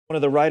One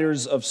of the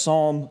writers of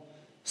Psalm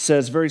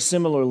says very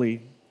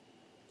similarly,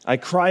 I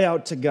cry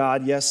out to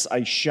God, yes,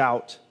 I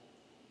shout.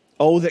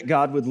 Oh, that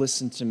God would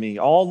listen to me.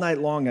 All night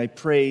long I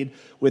prayed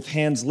with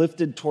hands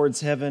lifted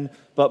towards heaven,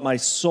 but my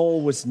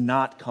soul was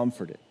not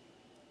comforted.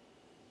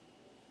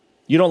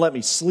 You don't let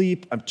me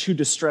sleep. I'm too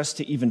distressed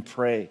to even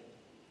pray.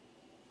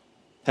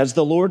 Has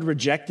the Lord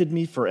rejected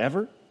me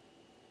forever?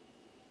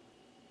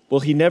 Will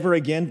he never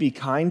again be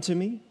kind to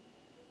me?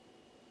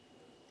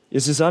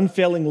 Is his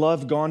unfailing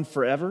love gone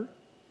forever?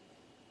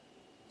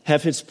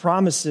 Have his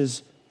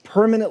promises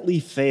permanently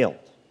failed?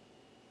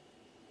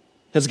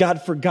 Has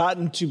God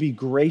forgotten to be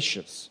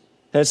gracious?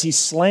 Has he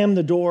slammed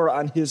the door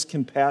on his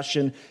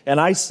compassion? And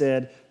I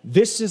said,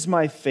 this is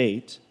my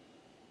fate.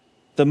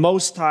 The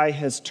Most High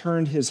has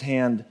turned his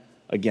hand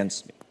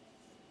against me.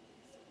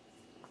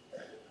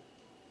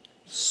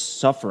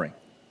 Suffering.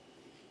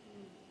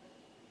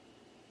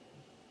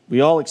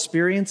 We all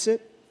experience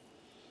it.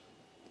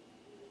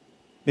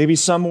 Maybe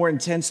some more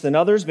intense than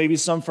others, maybe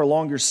some for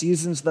longer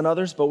seasons than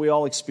others, but we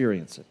all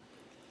experience it.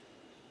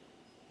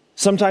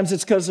 Sometimes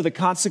it's because of the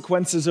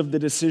consequences of the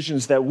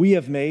decisions that we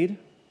have made.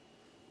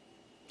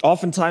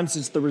 Oftentimes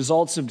it's the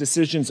results of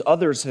decisions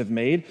others have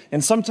made.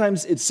 And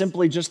sometimes it's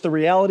simply just the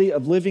reality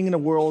of living in a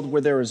world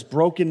where there is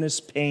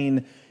brokenness,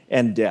 pain,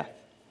 and death.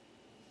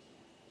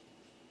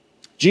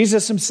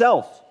 Jesus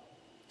himself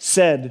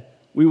said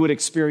we would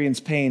experience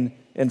pain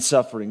and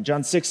suffering.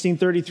 John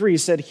 16:33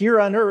 said,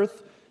 here on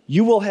earth,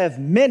 you will have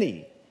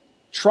many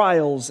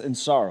trials and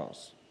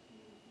sorrows.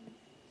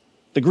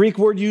 The Greek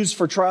word used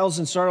for trials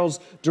and sorrows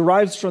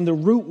derives from the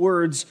root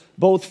words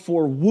both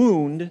for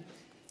wound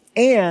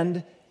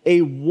and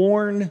a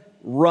worn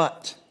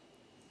rut.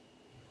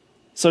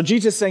 So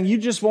Jesus is saying you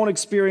just won't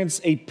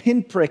experience a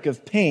pinprick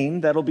of pain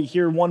that'll be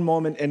here one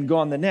moment and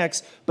gone the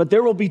next, but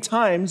there will be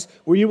times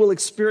where you will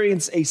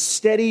experience a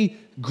steady,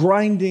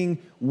 grinding,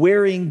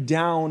 wearing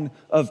down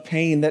of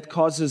pain that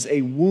causes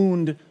a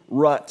wound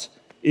rut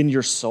in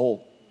your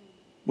soul,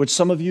 which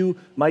some of you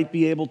might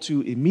be able to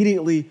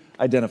immediately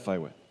identify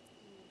with.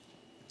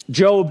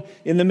 Job,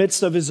 in the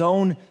midst of his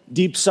own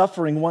deep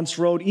suffering, once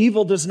wrote,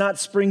 evil does not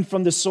spring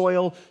from the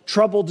soil,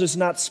 trouble does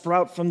not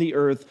sprout from the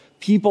earth.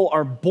 People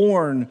are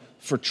born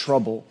for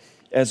trouble,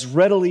 as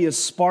readily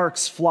as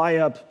sparks fly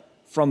up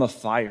from a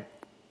fire.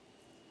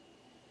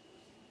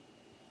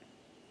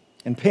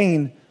 And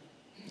pain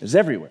is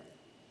everywhere.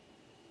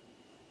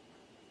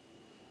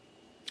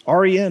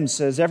 REM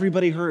says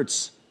everybody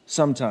hurts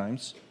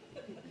sometimes.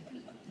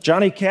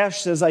 Johnny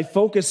Cash says, I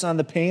focus on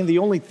the pain, the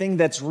only thing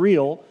that's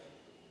real.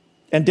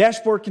 And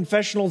Dashboard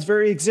Confessional's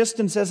very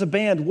existence as a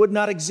band would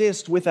not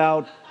exist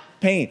without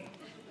pain.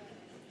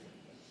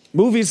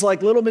 Movies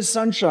like Little Miss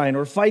Sunshine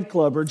or Fight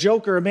Club or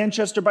Joker or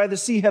Manchester by the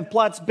Sea have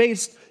plots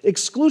based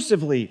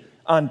exclusively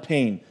on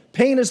pain.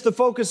 Pain is the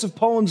focus of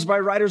poems by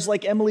writers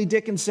like Emily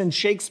Dickinson,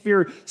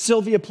 Shakespeare,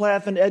 Sylvia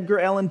Plath, and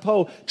Edgar Allan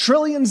Poe.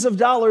 Trillions of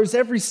dollars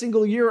every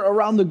single year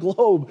around the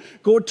globe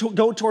go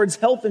towards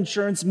health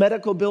insurance,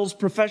 medical bills,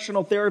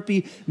 professional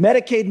therapy,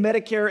 Medicaid,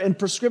 Medicare, and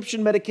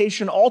prescription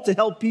medication, all to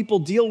help people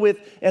deal with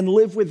and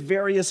live with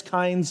various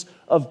kinds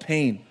of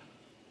pain.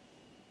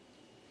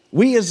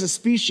 We as a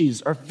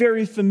species are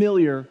very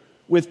familiar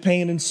with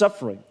pain and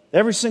suffering.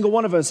 Every single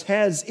one of us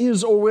has,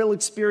 is, or will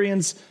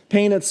experience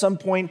pain at some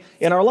point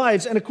in our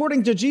lives. And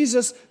according to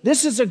Jesus,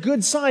 this is a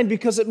good sign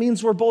because it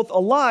means we're both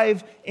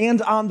alive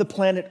and on the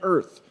planet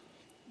Earth.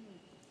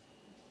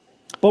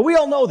 But we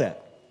all know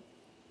that.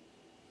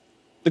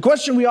 The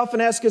question we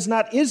often ask is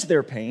not, is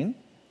there pain?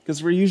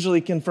 Because we usually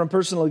can, from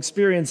personal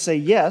experience, say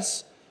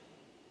yes.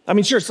 I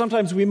mean, sure,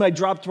 sometimes we might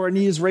drop to our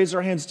knees, raise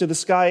our hands to the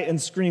sky,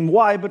 and scream,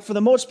 why? But for the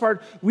most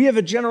part, we have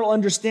a general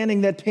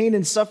understanding that pain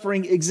and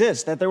suffering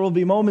exist, that there will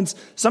be moments,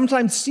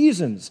 sometimes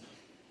seasons,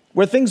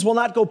 where things will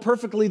not go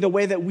perfectly the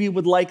way that we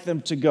would like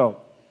them to go.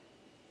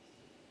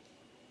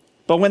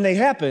 But when they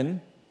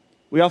happen,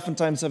 we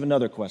oftentimes have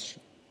another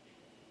question.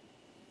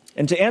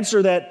 And to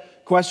answer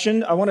that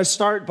question, I want to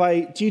start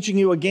by teaching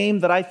you a game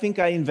that I think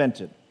I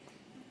invented.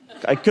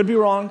 I could be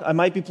wrong. I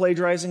might be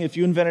plagiarizing. If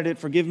you invented it,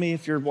 forgive me.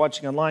 If you're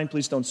watching online,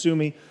 please don't sue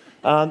me.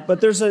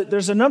 But there's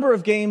a number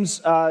of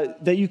games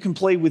that you can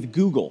play with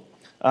Google.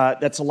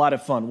 That's a lot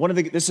of fun.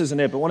 This isn't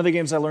it, but one of the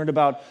games I learned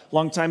about a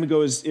long time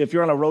ago is if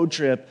you're on a road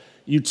trip,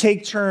 you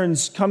take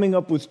turns coming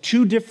up with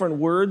two different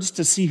words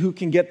to see who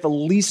can get the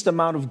least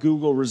amount of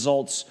Google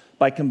results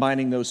by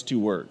combining those two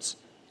words.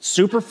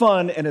 Super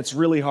fun, and it's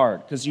really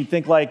hard because you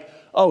think like,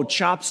 oh,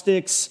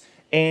 chopsticks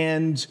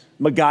and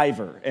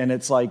MacGyver, and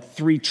it's like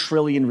 3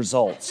 trillion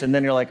results. And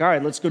then you're like, all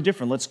right, let's go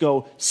different. Let's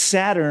go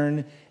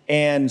Saturn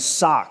and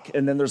sock.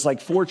 And then there's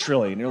like 4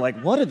 trillion. You're like,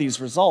 what are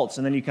these results?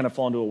 And then you kind of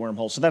fall into a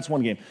wormhole. So that's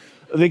one game.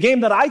 The game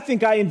that I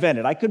think I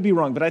invented, I could be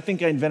wrong, but I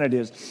think I invented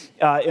is,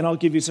 and I'll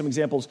give you some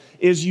examples,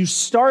 is you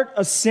start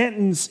a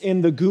sentence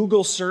in the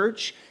Google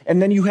search,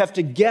 and then you have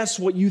to guess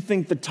what you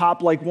think the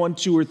top like 1,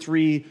 2, or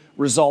 3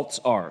 results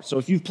are. So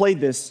if you've played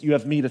this, you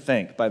have me to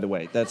thank, by the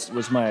way. That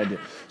was my idea.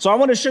 So I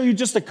want to show you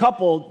just a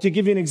couple to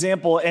give you an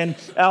example. And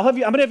I'm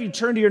going to have you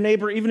turn to your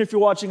neighbor, even if you're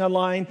watching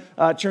online,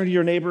 turn to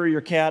your neighbor or your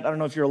cat. I don't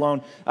know if you're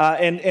alone.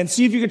 And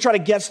see if you can try to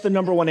guess the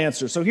number one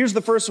answer. So here's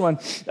the first one.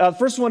 The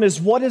first one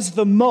is, what is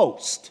the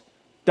most? ...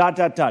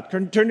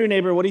 Turn to your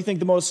neighbor. What do you think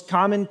the most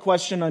common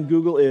question on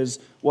Google is?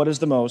 What is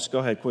the most? Go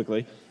ahead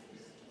quickly.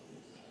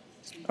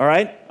 All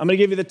right. I'm going to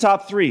give you the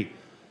top three.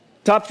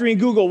 Top three in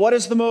Google. What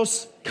is the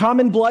most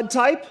common blood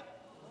type?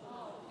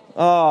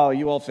 Oh,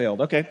 you all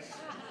failed. Okay.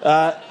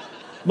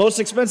 Most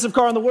expensive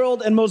car in the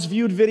world and most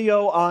viewed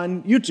video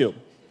on YouTube.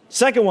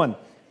 Second one.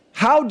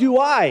 How do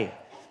I?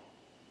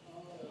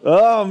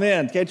 Oh,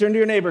 man. Okay, turn to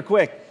your neighbor.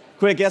 Quick.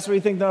 Guess what you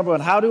think the number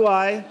one. How do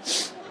I?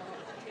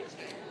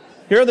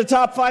 Here are the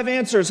top 5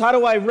 answers. How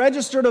do I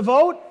register to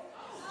vote?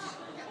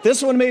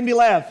 This one made me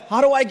laugh. How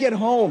do I get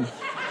home?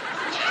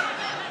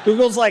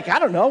 Google's like, I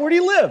don't know. Where do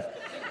you live?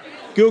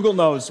 Google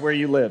knows where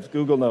you live.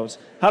 Google knows.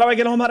 How do I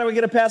get home? How do I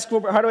get a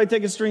passport? How do I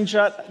take a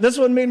screenshot? This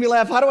one made me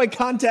laugh. How do I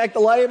contact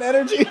Alliant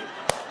Energy?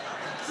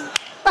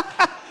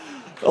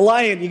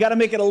 Alliant, you got to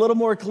make it a little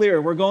more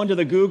clear. We're going to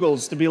the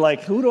Googles to be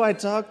like, who do I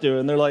talk to?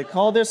 And they're like,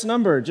 call this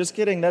number. Just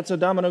kidding. That's a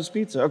Domino's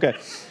Pizza. Okay.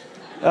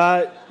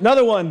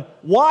 Another one.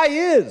 Why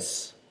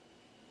is?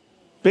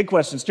 Big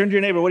questions. Turn to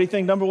your neighbor. What do you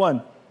think? Number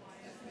one.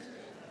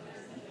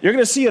 You're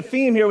going to see a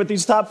theme here with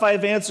these top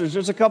 5 answers.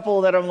 There's a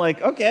couple that I'm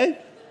like, okay.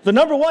 The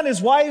number one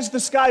is, why is the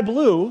sky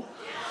blue?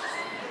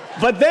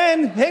 But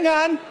then, hang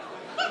on,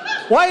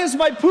 why is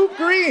my poop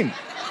green?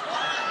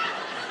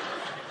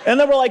 And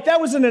then we're like,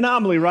 that was an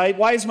anomaly, right?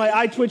 Why is my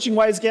eye twitching?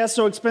 Why is gas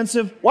so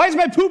expensive? Why is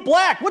my poop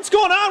black? What's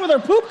going on with our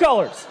poop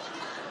colors?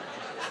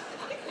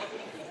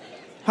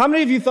 How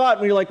many of you thought,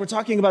 when you're like, we're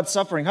talking about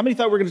suffering, how many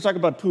thought we were going to talk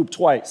about poop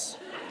twice?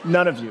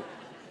 None of you.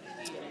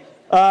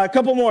 A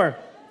couple more.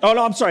 Oh,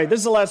 no, I'm sorry. This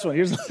is the last one.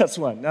 Here's the last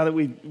one. Now that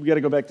we got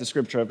to go back to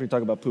scripture after we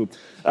talk about poop.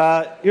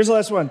 Here's the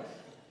last one.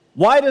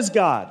 Why does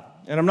God,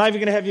 and I'm not even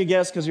going to have you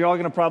guess because you're all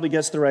going to probably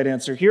guess the right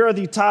answer. Here are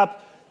the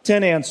top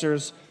 10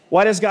 answers.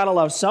 Why does God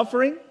allow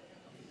suffering?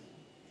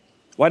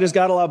 Why does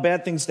God allow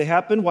bad things to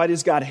happen? Why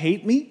does God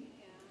hate me?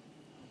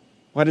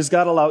 Why does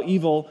God allow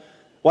evil?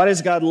 Why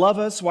does God love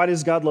us? Why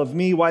does God love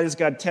me? Why does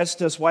God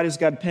test us? Why does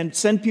God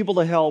send people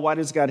to hell? Why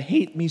does God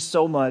hate me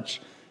so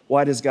much?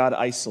 Why does God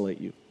isolate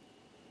you?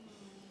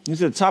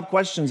 These are the top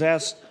questions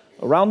asked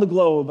around the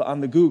globe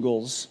on the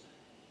Googles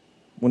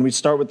when we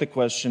start with the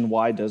question,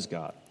 why does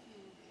God?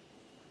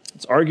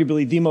 It's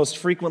arguably the most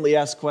frequently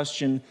asked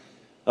question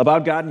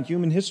about God in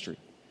human history.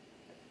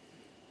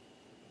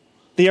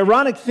 The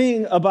ironic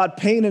thing about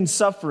pain and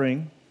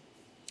suffering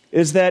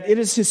is that it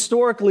is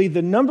historically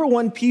the number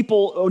one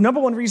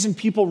reason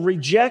people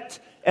reject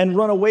and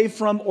run away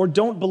from or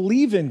don't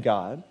believe in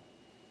God,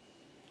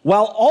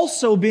 while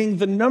also being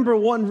the number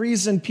one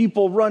reason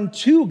people run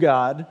to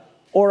God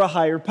or a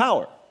higher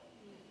power.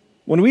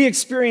 When we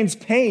experience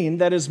pain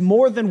that is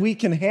more than we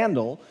can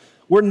handle,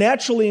 we're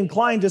naturally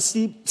inclined to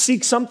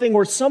seek something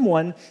or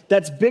someone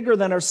that's bigger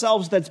than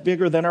ourselves, that's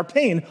bigger than our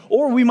pain.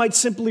 Or we might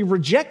simply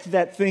reject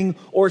that thing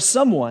or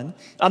someone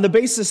on the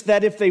basis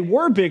that if they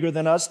were bigger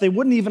than us, they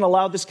wouldn't even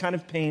allow this kind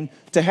of pain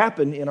to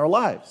happen in our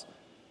lives.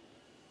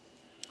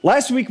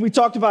 Last week, we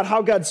talked about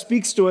how God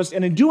speaks to us,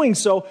 and in doing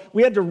so,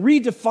 we had to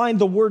redefine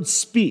the word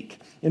speak.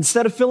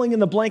 Instead of filling in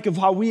the blank of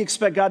how we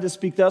expect God to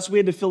speak to us, we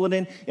had to fill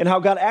it in how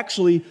God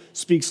actually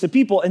speaks to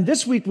people. And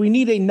this week, we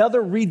need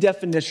another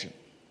redefinition.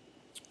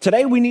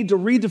 Today, we need to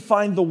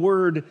redefine the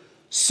word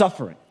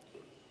suffering.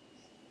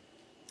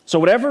 So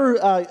whatever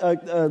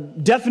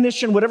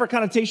definition, whatever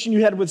connotation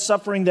you had with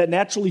suffering that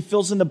naturally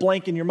fills in the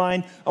blank in your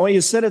mind, I want you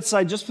to set it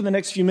aside just for the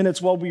next few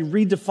minutes while we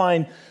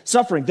redefine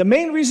suffering. The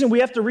main reason we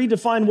have to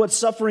redefine what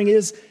suffering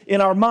is in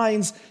our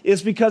minds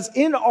is because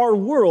in our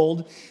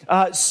world,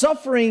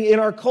 suffering in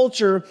our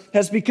culture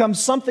has become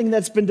something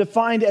that's been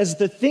defined as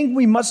the thing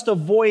we must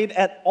avoid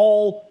at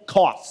all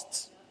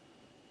costs.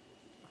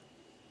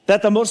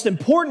 That the most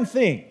important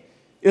thing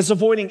is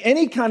avoiding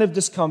any kind of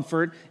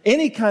discomfort,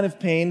 any kind of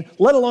pain,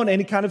 let alone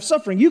any kind of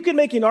suffering. You can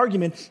make an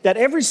argument that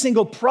every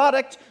single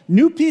product,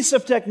 new piece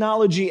of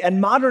technology,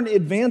 and modern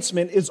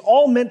advancement is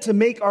all meant to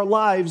make our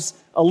lives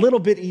a little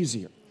bit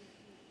easier.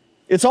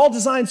 It's all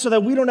designed so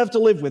that we don't have to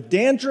live with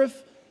dandruff.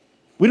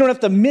 We don't have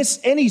to miss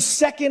any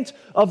second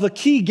of the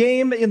key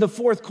game in the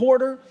fourth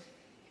quarter.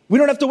 We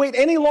don't have to wait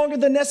any longer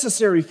than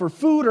necessary for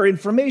food or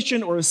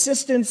information or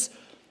assistance.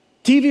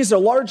 TVs are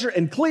larger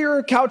and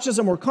clearer, couches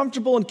are more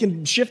comfortable and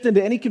can shift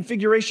into any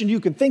configuration you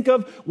can think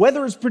of.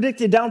 Weather is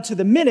predicted down to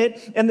the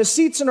minute, and the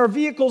seats in our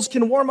vehicles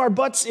can warm our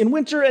butts in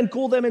winter and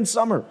cool them in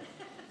summer.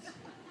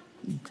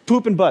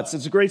 Poop and butts.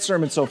 It's a great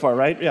sermon so far,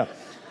 right? Yeah.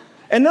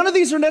 And none of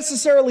these are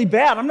necessarily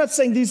bad. I'm not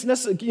saying these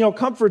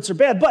comforts are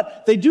bad,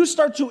 but they do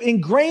start to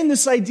ingrain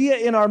this idea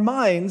in our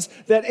minds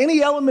that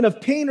any element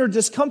of pain or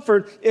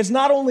discomfort is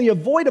not only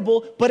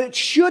avoidable, but it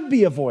should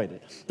be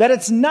avoided. That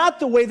it's not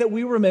the way that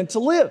we were meant to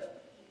live.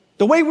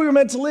 The way we were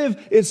meant to live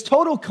is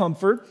total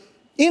comfort,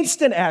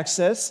 instant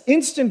access,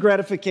 instant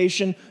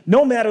gratification,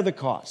 no matter the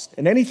cost.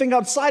 And anything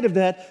outside of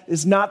that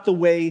is not the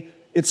way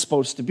it's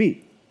supposed to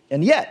be.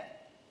 And yet,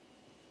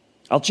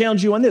 I'll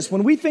challenge you on this.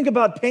 When we think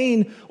about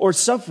pain or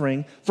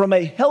suffering from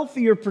a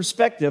healthier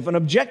perspective, an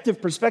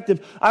objective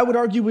perspective, I would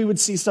argue we would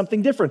see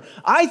something different.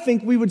 I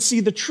think we would see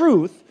the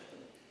truth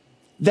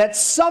that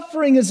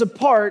suffering is a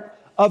part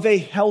of a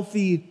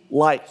healthy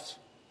life.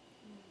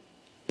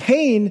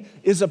 Pain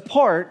is a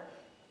part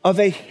of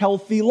a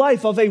healthy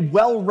life, of a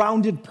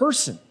well-rounded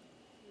person.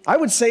 I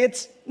would say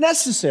it's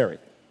necessary.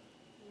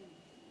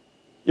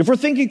 If we're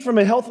thinking from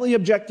a healthily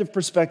objective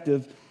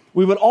perspective,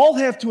 we would all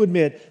have to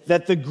admit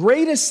that the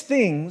greatest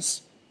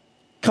things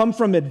come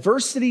from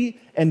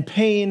adversity and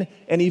pain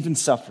and even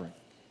suffering.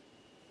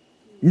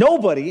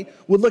 Nobody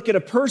would look at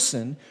a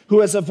person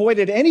who has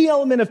avoided any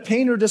element of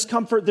pain or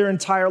discomfort their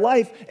entire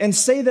life and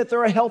say that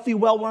they're a healthy,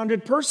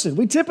 well-rounded person.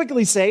 We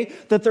typically say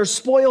that they're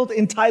spoiled,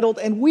 entitled,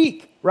 and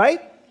weak,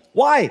 right?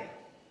 Why?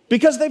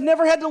 Because they've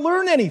never had to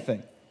learn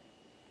anything.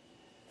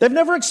 They've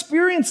never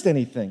experienced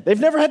anything. They've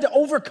never had to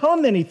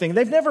overcome anything.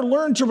 They've never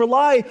learned to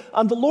rely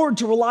on the Lord,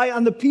 to rely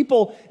on the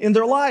people in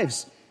their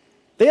lives.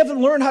 They haven't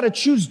learned how to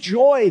choose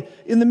joy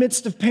in the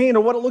midst of pain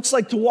or what it looks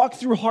like to walk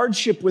through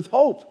hardship with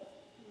hope.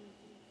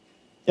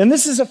 And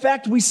this is a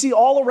fact we see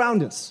all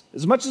around us.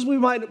 As much as we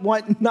might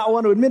not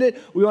want to admit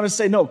it, we want to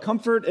say, no,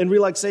 comfort and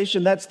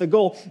relaxation, that's the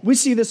goal. We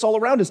see this all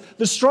around us.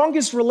 The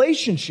strongest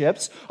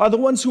relationships are the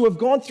ones who have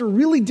gone through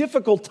really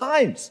difficult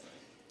times,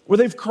 where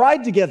they've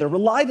cried together,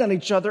 relied on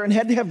each other, and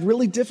had to have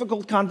really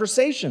difficult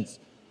conversations.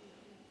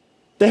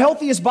 The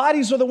healthiest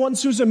bodies are the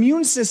ones whose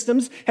immune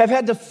systems have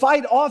had to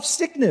fight off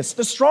sickness.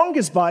 The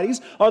strongest bodies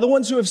are the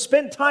ones who have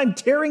spent time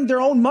tearing their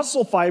own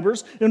muscle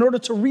fibers in order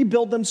to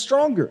rebuild them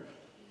stronger.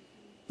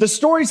 The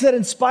stories that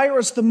inspire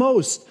us the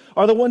most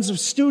are the ones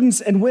of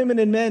students and women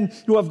and men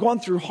who have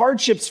gone through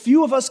hardships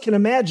few of us can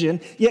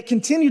imagine, yet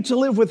continue to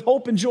live with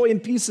hope and joy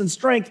and peace and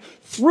strength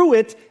through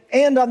it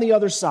and on the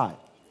other side.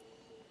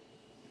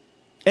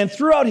 And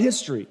throughout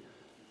history,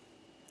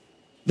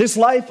 this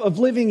life of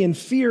living in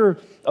fear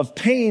of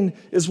pain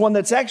is one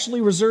that's actually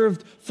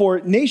reserved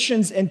for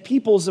nations and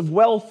peoples of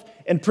wealth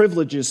and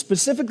privileges.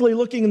 Specifically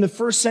looking in the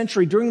first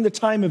century during the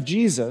time of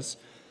Jesus,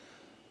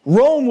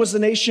 Rome was a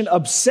nation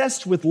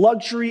obsessed with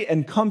luxury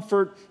and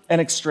comfort and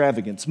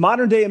extravagance.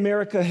 Modern-day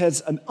America has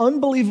an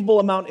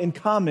unbelievable amount in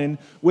common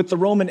with the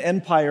Roman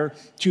Empire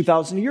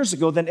 2,000 years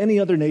ago than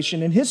any other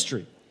nation in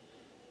history.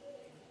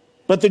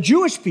 But the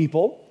Jewish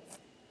people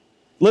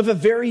live a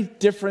very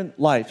different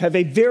life, have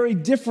a very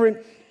different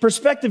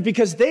perspective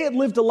because they had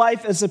lived a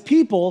life as a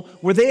people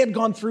where they had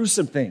gone through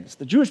some things.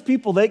 The Jewish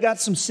people, they got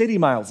some city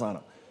miles on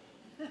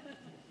them.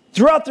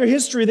 Throughout their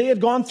history, they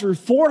had gone through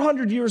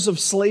 400 years of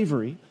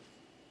slavery,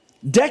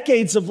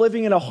 decades of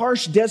living in a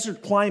harsh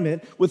desert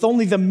climate with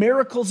only the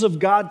miracles of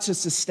God to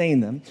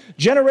sustain them,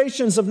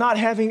 generations of not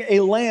having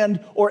a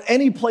land or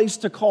any place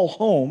to call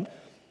home,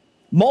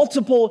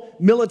 multiple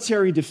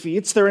military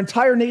defeats, their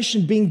entire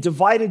nation being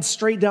divided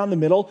straight down the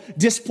middle,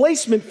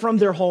 displacement from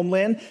their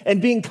homeland, and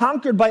being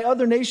conquered by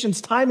other nations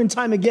time and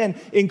time again,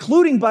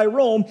 including by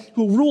Rome,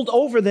 who ruled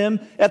over them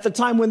at the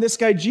time when this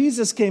guy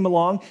Jesus came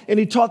along, and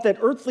he taught that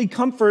earthly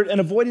comfort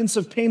and avoidance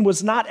of pain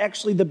was not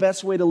actually the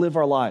best way to live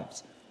our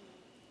lives.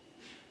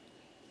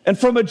 And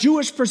from a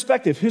Jewish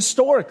perspective,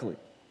 historically,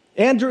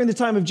 and during the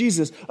time of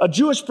Jesus, a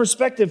Jewish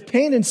perspective,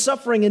 pain and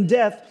suffering and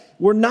death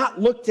were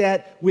not looked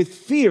at with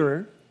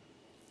fear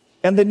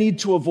and the need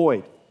to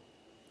avoid.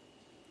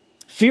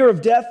 Fear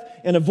of death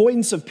and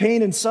avoidance of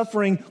pain and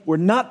suffering were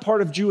not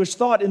part of Jewish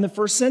thought in the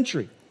first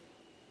century.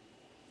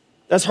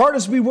 As hard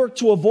as we work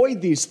to avoid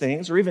these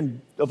things, or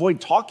even avoid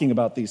talking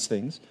about these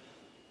things,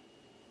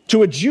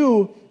 to a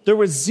Jew, there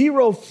was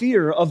zero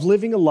fear of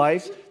living a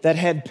life that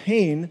had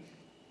pain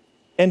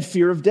and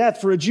fear of death.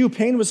 For a Jew,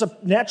 pain was a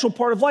natural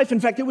part of life. In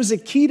fact, it was a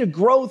key to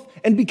growth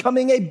and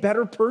becoming a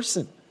better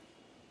person.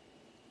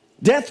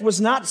 Death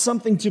was not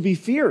something to be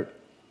feared.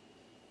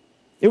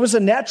 It was a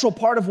natural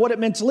part of what it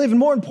meant to live. And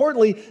more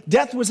importantly,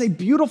 death was a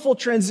beautiful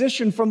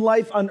transition from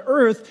life on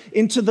earth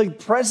into the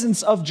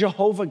presence of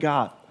Jehovah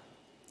God.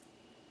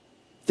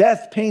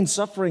 Death, pain,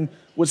 suffering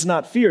was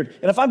not feared.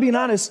 And if I'm being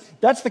honest,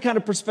 that's the kind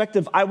of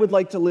perspective I would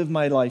like to live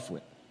my life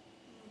with.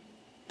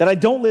 That I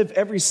don't live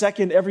every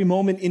second, every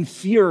moment in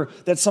fear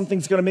that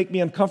something's going to make me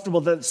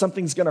uncomfortable, that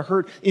something's going to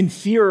hurt, in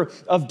fear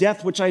of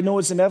death, which I know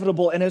is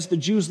inevitable. And as the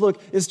Jews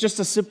look, it's just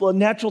a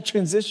natural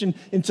transition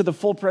into the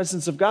full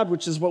presence of God,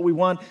 which is what we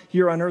want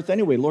here on earth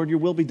anyway. Lord, your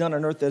will be done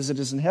on earth as it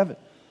is in heaven.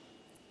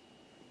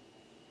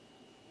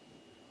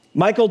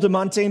 Michel de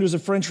Montaigne, who's a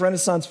French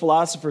Renaissance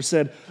philosopher,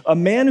 said, "A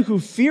man who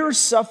fears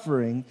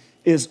suffering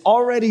is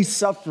already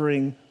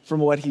suffering from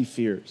what he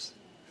fears."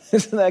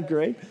 Isn't that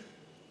great?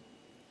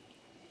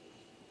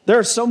 There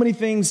are so many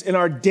things in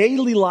our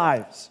daily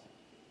lives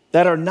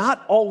that are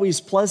not always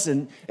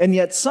pleasant, and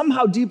yet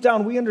somehow deep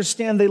down we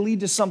understand they lead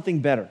to something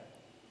better.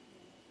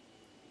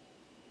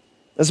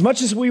 As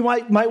much as we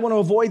might want to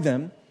avoid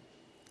them,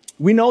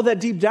 we know that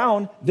deep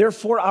down they're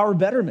for our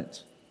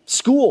betterment.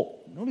 School.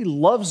 Nobody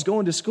loves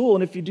going to school,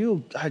 and if you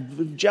do,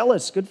 I'm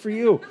jealous. Good for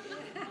you.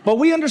 But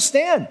we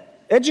understand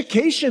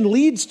education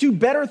leads to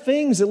better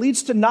things. It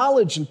leads to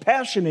knowledge and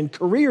passion and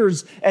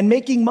careers and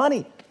making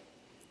money.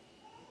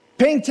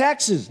 Paying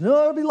taxes.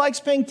 Nobody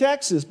likes paying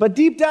taxes, but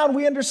deep down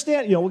we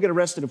understand, we'll get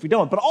arrested if we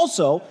don't, but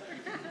also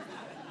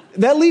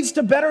that leads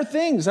to better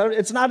things.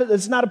 It's not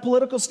a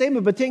political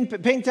statement, but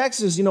paying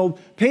taxes,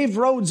 paved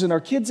roads and our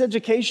kids'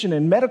 education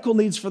and medical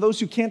needs for those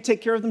who can't take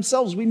care of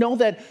themselves. We know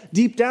that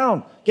deep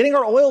down. Getting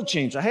our oil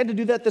changed. I had to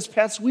do that this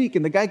past week,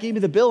 and the guy gave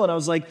me the bill, and I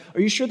was like, are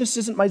you sure this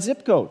isn't my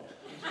zip code?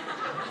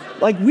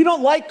 We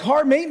don't like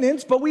car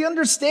maintenance, but we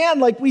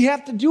understand, we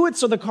have to do it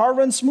so the car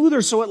runs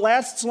smoother, so it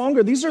lasts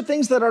longer. These are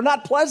things that are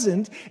not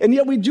pleasant, and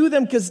yet we do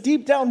them because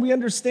deep down we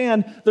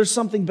understand there's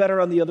something better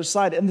on the other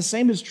side. And the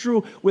same is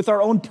true with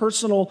our own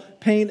personal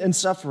pain and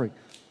suffering.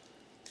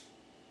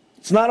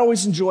 It's not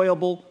always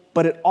enjoyable,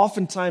 but it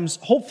oftentimes,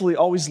 hopefully,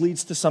 always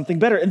leads to something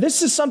better. And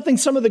this is something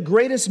some of the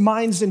greatest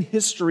minds in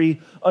history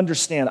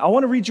understand. I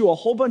want to read you a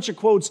whole bunch of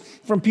quotes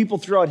from people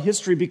throughout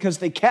history because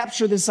they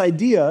capture this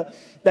idea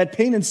that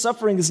pain and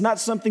suffering is not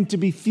something to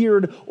be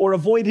feared or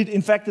avoided.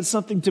 In fact, it's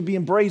something to be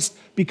embraced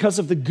because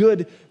of the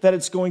good that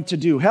it's going to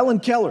do. Helen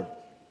Keller,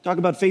 talk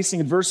about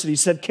facing adversity,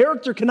 said,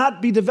 character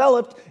cannot be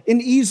developed in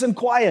ease and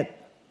quiet.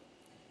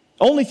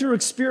 Only through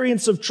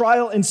experience of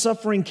trial and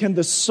suffering can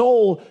the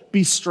soul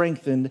be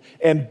strengthened,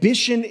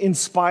 ambition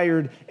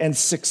inspired, and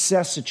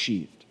success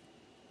achieved.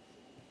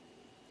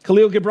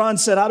 Khalil Gibran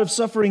said, out of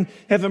suffering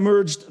have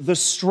emerged the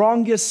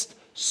strongest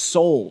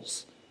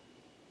souls.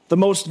 The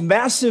most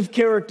massive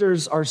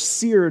characters are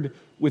seared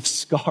with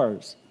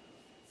scars.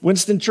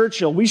 Winston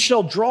Churchill, we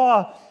shall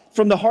draw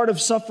from the heart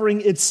of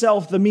suffering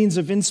itself the means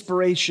of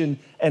inspiration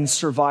and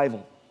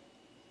survival.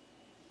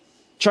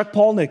 Chuck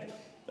Palahniuk,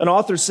 an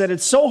author, said,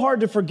 it's so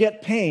hard to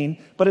forget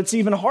pain, but it's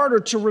even harder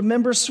to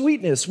remember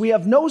sweetness. We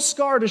have no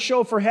scar to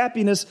show for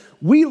happiness.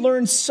 We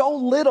learn so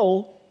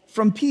little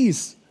from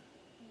peace.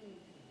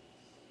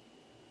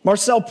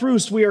 Marcel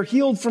Proust, we are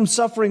healed from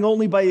suffering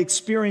only by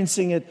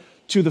experiencing it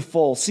to the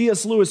full.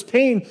 C.S. Lewis,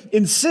 pain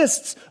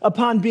insists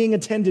upon being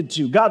attended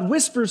to. God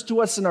whispers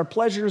to us in our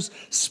pleasures,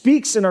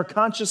 speaks in our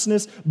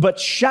consciousness, but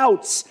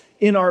shouts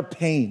in our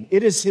pain.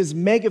 It is his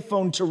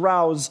megaphone to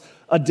rouse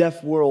a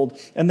deaf world.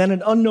 And then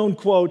an unknown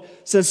quote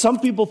says, some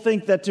people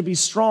think that to be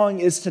strong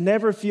is to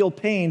never feel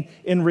pain.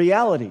 In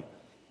reality,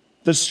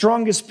 the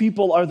strongest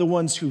people are the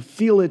ones who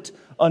feel it,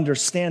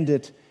 understand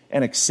it,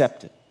 and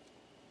accept it.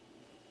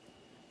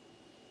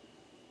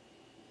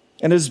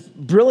 And as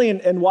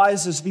brilliant and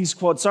wise as these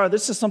quotes are,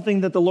 this is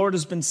something that the Lord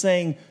has been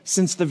saying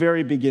since the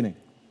very beginning.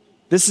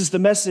 This is the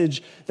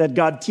message that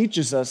God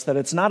teaches us, that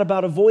it's not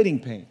about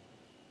avoiding pain.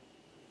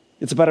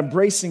 It's about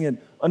embracing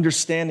it,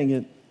 understanding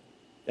it,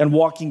 and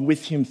walking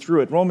with him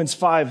through it. Romans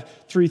 5,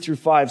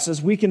 3-5 says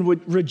we can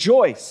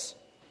rejoice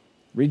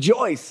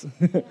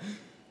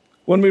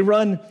when we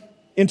run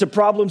into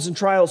problems and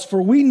trials,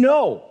 for we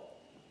know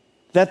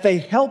that they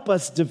help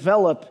us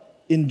develop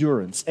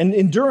endurance. And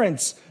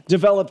endurance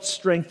develops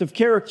strength of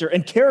character.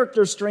 And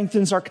character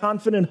strengthens our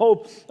confident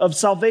hope of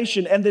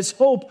salvation. And this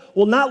hope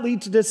will not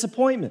lead to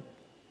disappointment.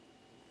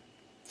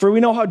 For we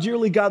know how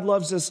dearly God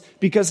loves us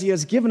because he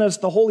has given us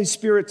the Holy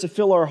Spirit to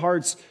fill our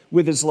hearts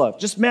with his love.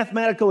 Just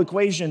mathematical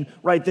equation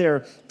right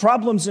there.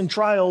 Problems and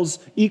trials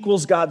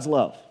equals God's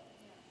love.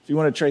 If you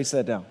want to trace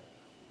that down.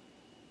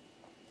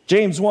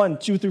 James 1,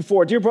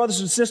 2-4. Dear brothers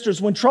and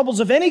sisters, when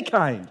troubles of any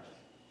kind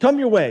come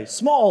your way,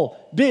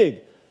 small, big,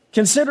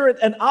 consider it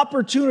an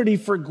opportunity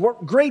for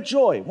great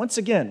joy. Once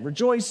again,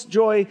 rejoice,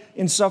 joy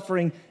in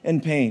suffering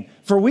and pain.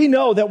 For we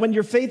know that when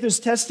your faith is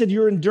tested,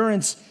 your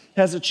endurance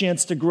has a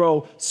chance to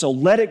grow, so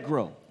let it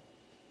grow.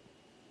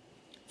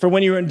 For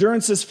when your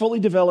endurance is fully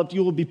developed,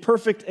 you will be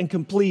perfect and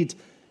complete,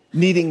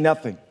 needing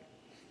nothing.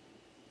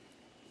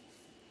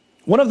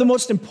 One of the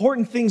most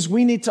important things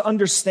we need to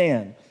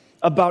understand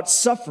about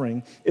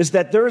suffering is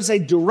that there is a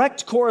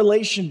direct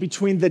correlation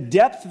between the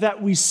depth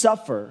that we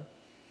suffer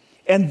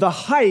and the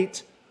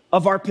height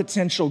of our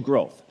potential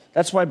growth.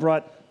 That's why I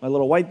brought my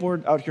little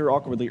whiteboard out here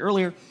awkwardly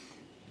earlier.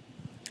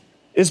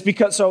 Is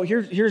because, so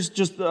here's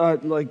just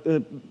like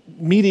the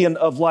median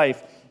of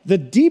life. The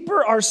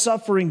deeper our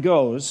suffering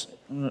goes,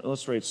 I'm going to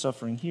illustrate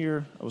suffering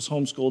here. I was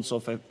homeschooled, so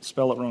if I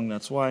spell it wrong,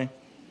 that's why.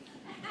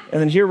 And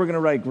then here we're going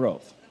to write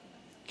growth.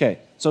 Okay,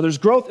 so there's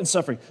growth and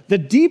suffering. The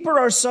deeper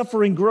our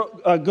suffering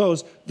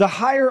goes, the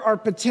higher our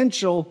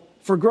potential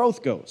for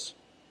growth goes.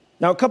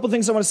 Now, a couple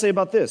things I want to say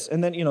about this,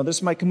 and then,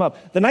 this might come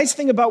up. The nice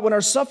thing about when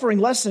our suffering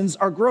lessens,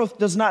 our growth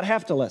does not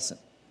have to lessen.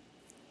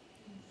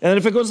 And then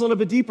if it goes a little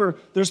bit deeper,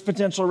 there's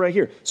potential right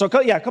here. So, a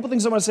couple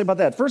things I want to say about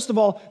that. First of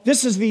all,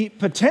 this is the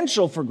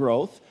potential for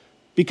growth,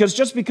 because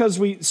just because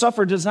we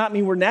suffer does not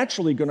mean we're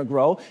naturally going to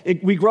grow.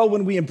 We grow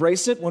when we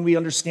embrace it, when we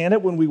understand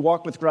it, when we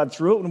walk with God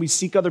through it, when we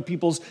seek other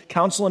people's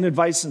counsel and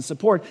advice and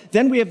support.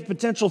 Then we have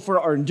potential for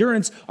our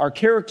endurance, our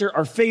character,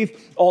 our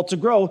faith, all to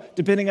grow,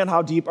 depending on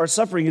how deep our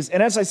suffering is.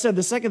 And as I said,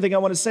 the second thing I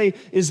want to say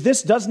is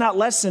this does not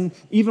lessen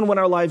even when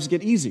our lives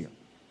get easier.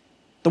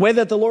 The way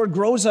that the Lord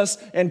grows us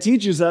and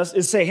teaches us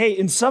is say, hey,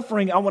 in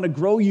suffering, I want to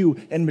grow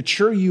you and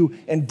mature you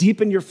and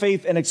deepen your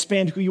faith and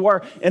expand who you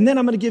are. And then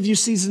I'm going to give you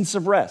seasons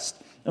of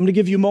rest. I'm going to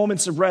give you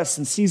moments of rest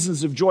and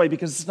seasons of joy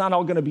because it's not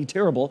all going to be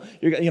terrible.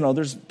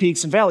 There's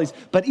peaks and valleys.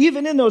 But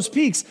even in those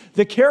peaks,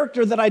 the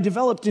character that I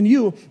developed in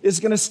you is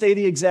going to stay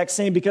the exact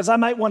same because I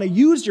might want to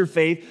use your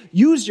faith,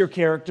 use your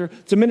character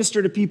to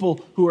minister to people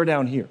who are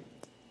down here.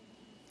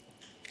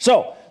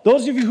 So,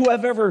 those of you who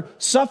have ever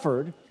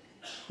suffered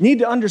need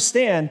to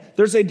understand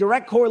there's a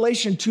direct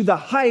correlation to the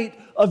height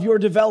of your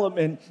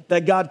development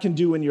that God can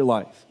do in your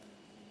life.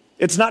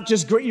 It's not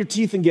just grit your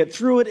teeth and get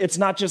through it. It's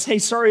not just, hey,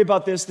 sorry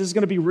about this. This is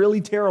going to be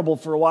really terrible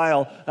for a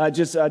while.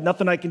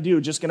 Nothing I can do.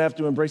 Just going to have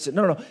to embrace it.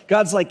 No.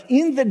 God's like,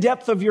 in the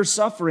depth of your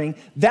suffering,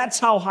 that's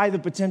how high the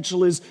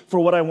potential is for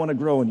what I want to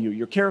grow in you.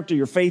 Your character,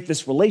 your faith,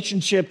 this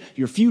relationship,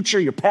 your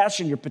future, your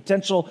passion, your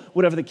potential,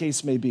 whatever the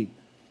case may be.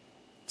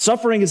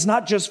 Suffering is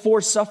not just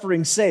for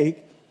suffering's sake.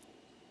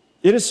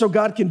 It is so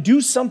God can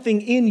do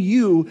something in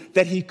you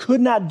that he could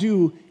not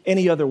do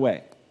any other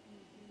way.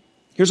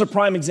 Here's a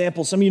prime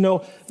example. Some of you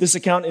know this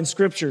account in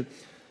Scripture.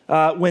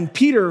 When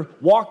Peter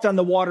walked on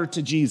the water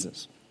to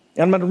Jesus.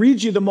 And I'm going to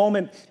read you the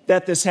moment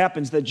that this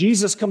happens, that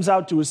Jesus comes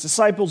out to his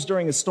disciples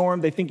during a storm.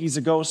 They think he's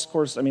a ghost. Of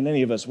course,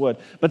 any of us would.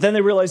 But then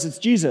they realize it's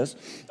Jesus.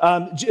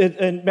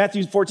 In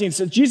Matthew 14, it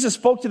says, Jesus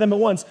spoke to them at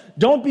once.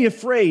 Don't be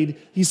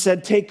afraid. He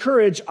said, take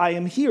courage. I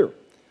am here.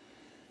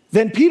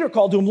 Then Peter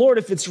called to him, Lord,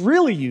 if it's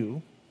really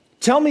you,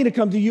 tell me to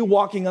come to you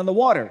walking on the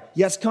water.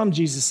 Yes, come,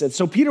 Jesus said.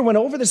 So Peter went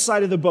over the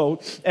side of the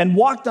boat and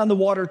walked on the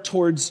water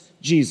towards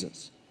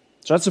Jesus.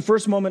 So that's the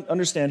first moment.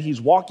 Understand,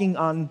 he's walking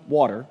on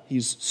water.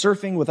 He's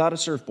surfing without a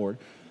surfboard.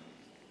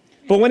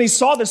 But when he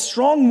saw the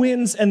strong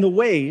winds and the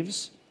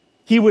waves,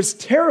 he was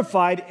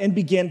terrified and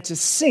began to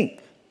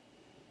sink.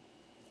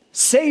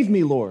 Save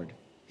me, Lord,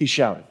 he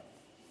shouted.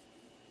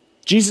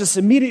 Jesus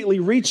immediately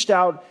reached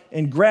out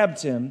and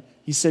grabbed him.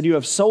 He said, you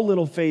have so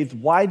little faith.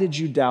 Why did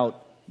you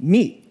doubt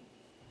me?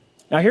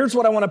 Now, here's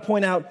what I want to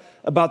point out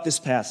about this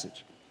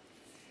passage.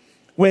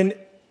 When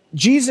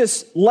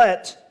Jesus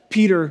let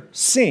Peter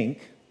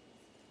sink,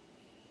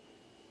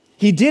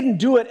 he didn't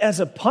do it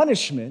as a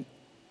punishment.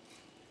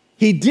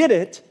 He did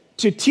it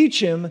to teach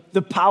him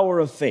the power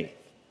of faith.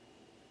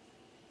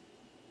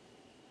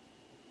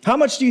 How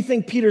much do you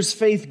think Peter's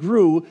faith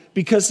grew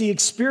because he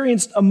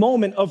experienced a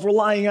moment of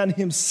relying on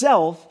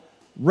himself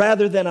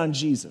rather than on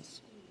Jesus?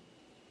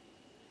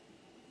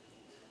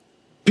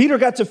 Peter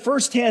got to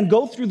firsthand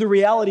go through the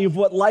reality of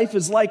what life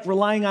is like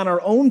relying on our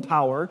own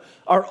power,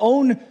 our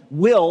own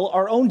will,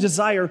 our own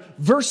desire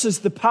versus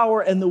the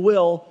power and the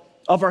will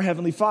of our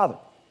Heavenly Father.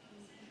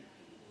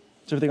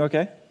 Is everything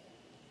okay?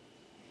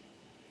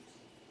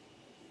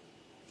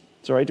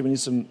 It's all right? Do we need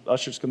some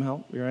ushers to come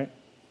help? You all right?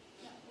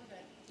 Yeah,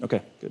 we're good.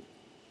 Okay, good.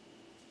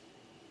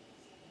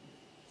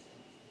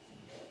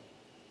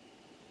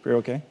 Prayer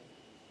okay?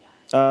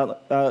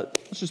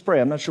 Let's just pray.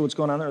 I'm not sure what's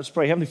going on there. Let's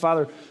pray. Heavenly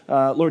Father,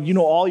 Lord, you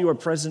know all. You are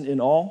present in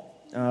all.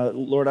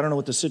 Lord, I don't know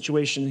what the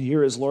situation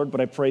here is, Lord,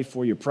 but I pray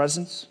for your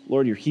presence.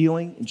 Lord, your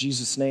healing in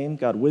Jesus' name.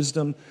 God,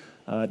 wisdom,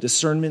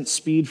 discernment,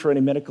 speed for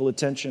any medical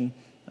attention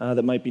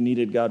that might be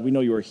needed. God, we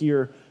know you are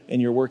here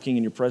and you're working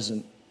and you're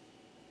present.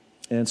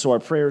 And so our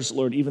prayers,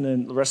 Lord, even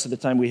in the rest of the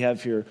time we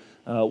have here,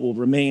 will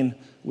remain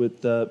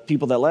with the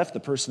people that left, the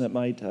person that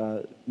might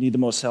need the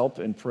most help,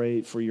 and pray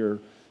for your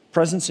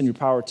presence and your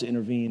power to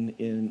intervene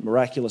in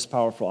miraculous,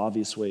 powerful,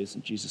 obvious ways.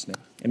 In Jesus' name,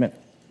 amen.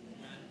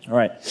 All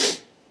right.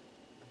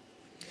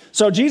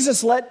 So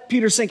Jesus let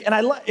Peter sink, and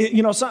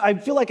I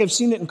feel like I've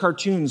seen it in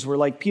cartoons where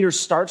like Peter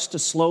starts to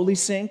slowly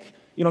sink.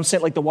 You know what I'm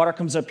saying? Like the water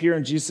comes up here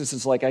and Jesus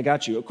is like, I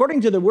got you.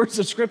 According to the words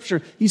of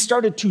Scripture, he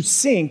started to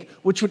sink,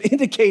 which would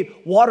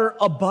indicate water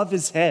above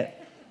his head.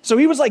 So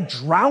he was like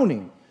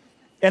drowning.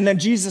 And then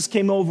Jesus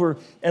came over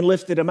and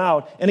lifted him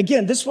out. And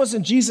again, this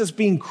wasn't Jesus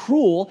being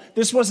cruel.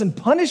 This wasn't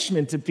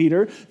punishment to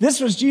Peter. This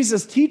was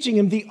Jesus teaching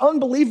him the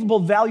unbelievable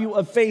value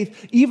of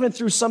faith, even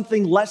through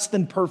something less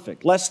than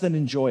perfect, less than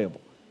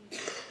enjoyable.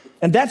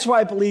 And that's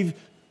why I believe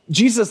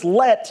Jesus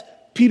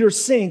let Peter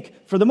sink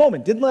for the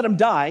moment. Didn't let him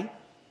die.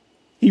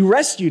 He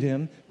rescued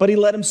him, but he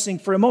let him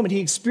sink for a moment. He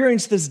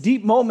experienced this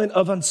deep moment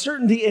of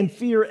uncertainty and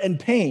fear and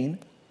pain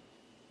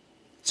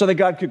so that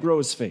God could grow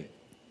his faith.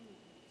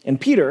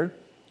 And Peter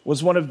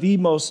was one of the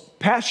most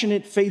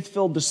passionate,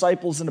 faith-filled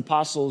disciples and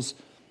apostles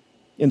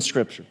in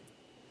Scripture.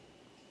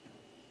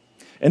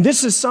 And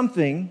this is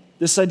something,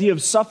 this idea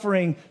of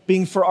suffering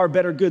being for our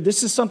better good,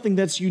 this is something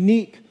that's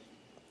unique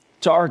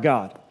to our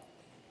God.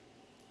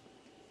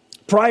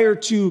 Prior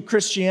to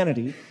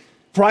Christianity,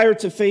 prior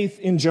to faith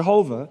in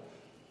Jehovah,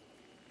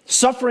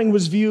 suffering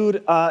was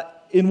viewed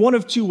in one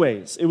of two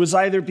ways. It was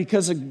either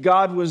because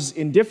God was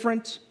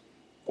indifferent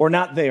or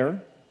not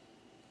there,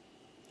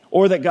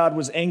 or that God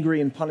was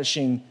angry and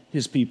punishing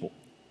his people.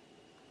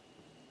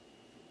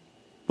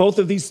 Both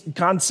of these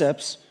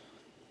concepts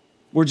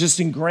were just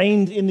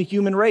ingrained in the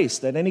human race,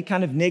 that any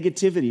kind of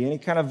negativity, any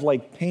kind of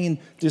like pain,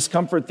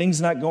 discomfort, things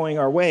not going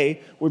our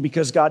way were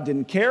because God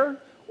didn't care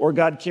or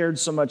God cared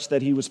so much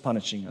that he was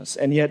punishing us.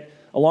 And yet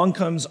along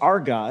comes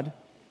our God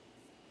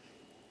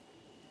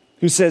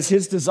who says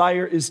his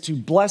desire is to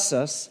bless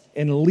us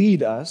and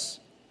lead us.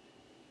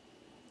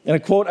 And a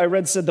quote I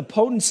read said, the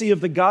potency of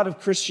the God of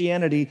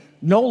Christianity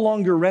no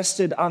longer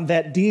rested on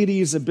that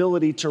deity's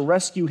ability to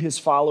rescue his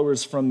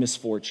followers from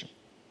misfortune.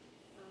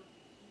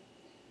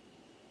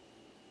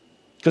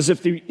 Because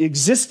if the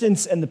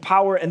existence and the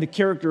power and the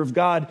character of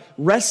God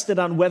rested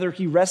on whether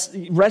he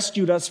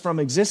rescued us from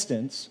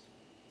existence,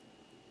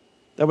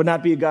 that would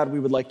not be a God we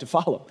would like to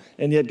follow.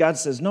 And yet God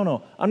says,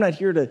 no, I'm not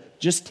here to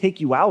just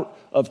take you out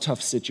of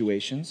tough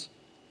situations.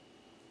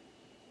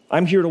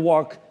 I'm here to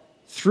walk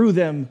through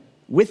them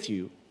with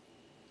you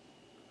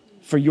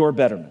for your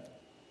betterment.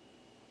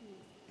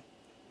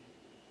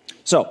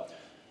 So,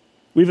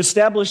 we've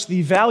established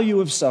the value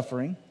of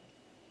suffering,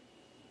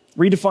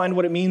 redefined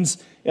what it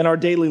means in our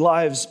daily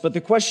lives, but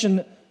the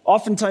question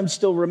oftentimes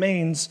still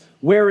remains,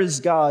 where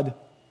is God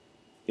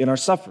in our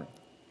suffering?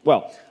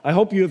 Well, I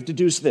hope you have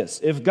deduced this.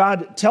 If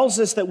God tells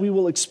us that we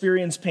will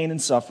experience pain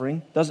and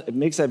suffering, it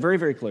makes that very,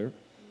 very clear.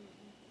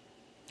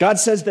 God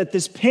says that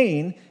this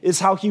pain is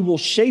how he will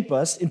shape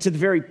us into the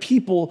very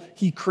people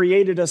he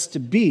created us to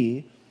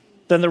be.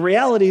 Then the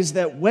reality is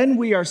that when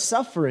we are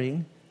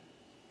suffering,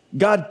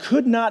 God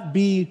could not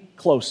be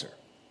closer.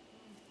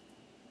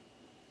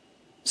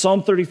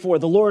 Psalm 34,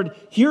 the Lord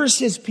hears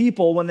his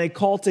people when they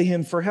call to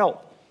him for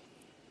help.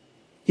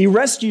 He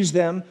rescues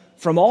them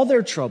from all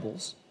their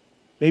troubles,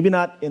 maybe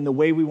not in the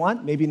way we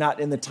want, maybe not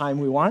in the time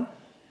we want.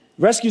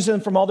 Rescues them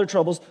from all their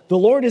troubles. The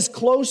Lord is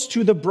close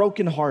to the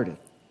brokenhearted.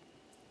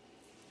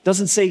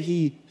 Doesn't say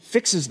he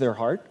fixes their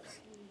heart,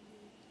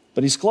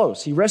 but he's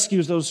close. He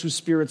rescues those whose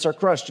spirits are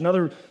crushed.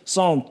 Another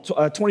Psalm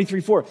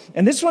 23:4.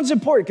 And this one's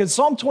important because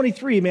Psalm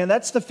 23, man,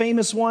 that's the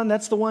famous one.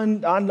 That's the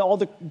one on all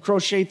the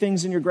crochet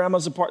things in your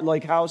grandma's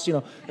house. You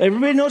know,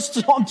 everybody knows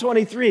Psalm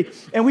 23.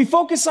 And we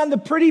focus on the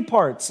pretty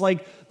parts,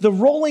 like the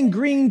rolling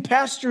green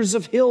pastures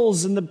of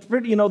hills and the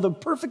pretty, the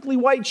perfectly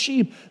white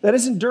sheep that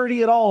isn't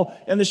dirty at all,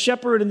 and the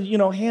shepherd and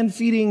hand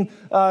feeding,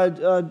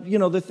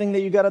 the thing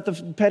that you got at the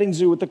petting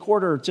zoo with the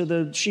quarter to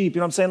the sheep. You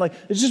know what I'm saying? Like,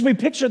 it's just we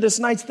picture this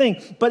nice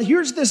thing. But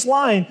here's this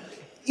line: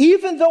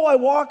 even though I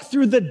walk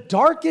through the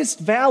darkest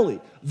valley,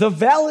 the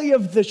valley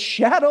of the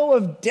shadow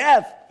of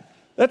death.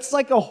 That's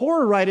like a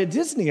horror ride at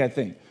Disney, I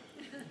think.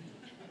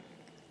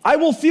 I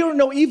will fear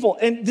no evil.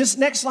 And this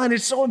next line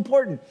is so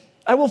important.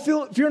 I will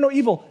fear no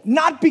evil,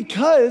 not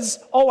because,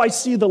 I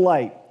see the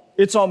light.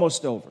 It's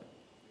almost over.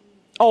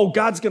 Oh,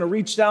 God's going to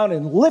reach down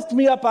and lift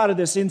me up out of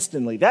this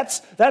instantly.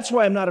 That's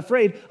why I'm not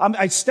afraid.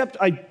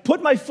 I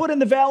put my foot in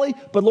the valley,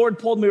 but Lord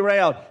pulled me right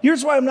out.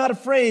 Here's why I'm not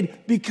afraid: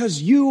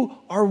 because you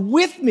are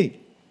with me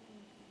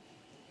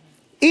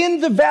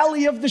in the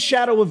valley of the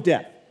shadow of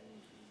death.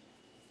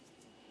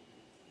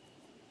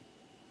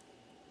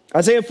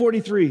 Isaiah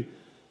 43,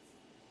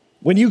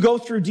 when you go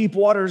through deep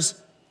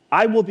waters,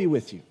 I will be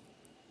with you.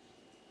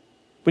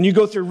 When you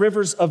go through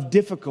rivers of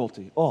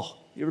difficulty,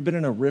 you ever been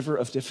in a river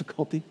of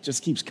difficulty?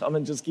 Just keeps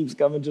coming, just keeps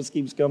coming, just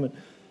keeps coming.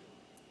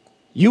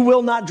 You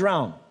will not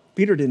drown.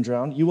 Peter didn't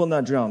drown. You will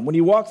not drown. When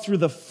you walk through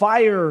the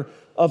fire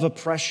of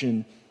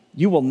oppression,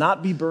 you will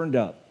not be burned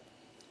up.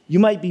 You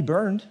might be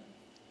burned.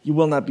 You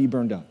will not be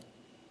burned up.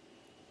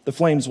 The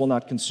flames will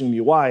not consume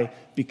you. Why?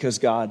 Because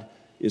God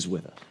is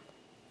with us.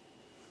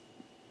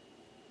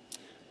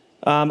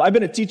 I've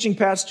been a teaching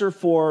pastor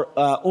for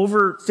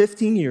over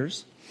 15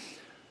 years.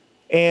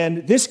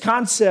 And this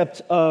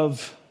concept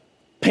of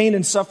pain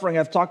and suffering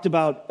I've talked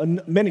about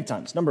many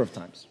times, number of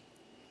times.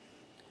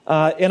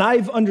 And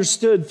I've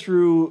understood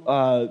through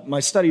my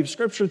study of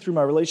Scripture, through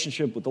my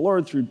relationship with the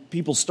Lord, through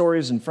people's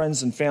stories and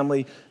friends and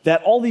family,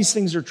 that all these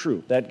things are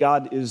true, that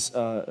God is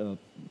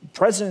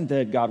present,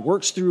 that God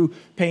works through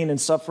pain and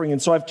suffering. And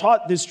so I've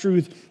taught this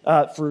truth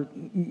for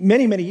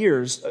many, many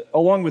years,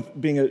 along with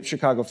being a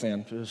Chicago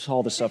fan. There's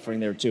all the suffering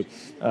there too.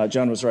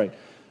 John was right.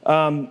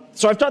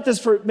 So I've taught this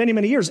for many,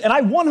 many years, and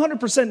I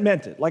 100%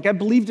 meant it. Like, I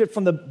believed it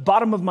from the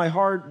bottom of my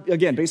heart,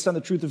 again, based on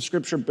the truth of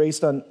Scripture,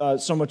 based on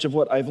so much of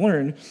what I've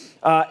learned.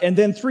 And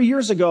then 3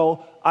 years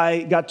ago, I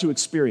got to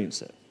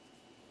experience it.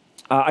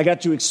 I got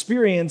to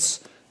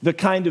experience the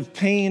kind of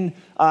pain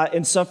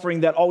and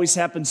suffering that always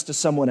happens to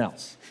someone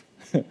else.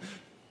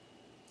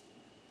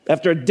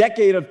 After a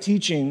decade of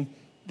teaching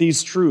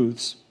these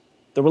truths,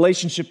 the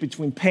relationship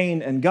between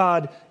pain and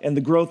God and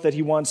the growth that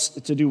he wants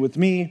to do with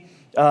me,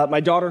 my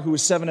daughter, who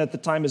was 7 at the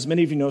time, as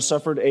many of you know,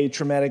 suffered a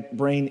traumatic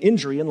brain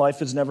injury, and life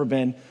has never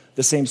been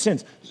the same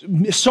since.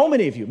 So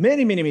many of you,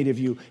 many, many, many of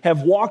you,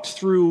 have walked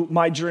through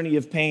my journey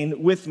of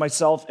pain with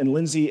myself and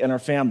Lindsay and our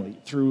family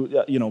through,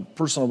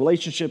 personal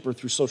relationship or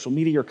through social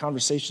media or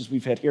conversations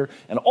we've had here,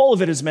 and all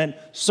of it has meant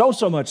so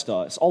much to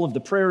us. All of the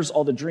prayers,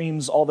 all the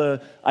dreams, all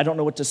the I don't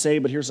know what to say,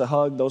 but here's a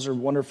hug. Those are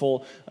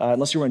wonderful.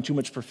 Unless you're wearing too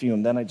much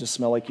perfume, then I just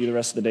smell like you the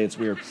rest of the day. It's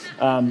weird.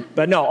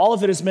 But no, all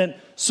of it has meant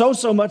so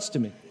much to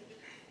me.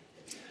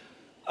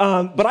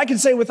 But I can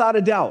say without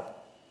a doubt,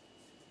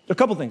 a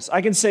couple things.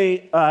 I can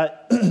say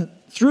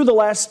through the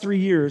last 3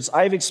 years,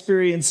 I've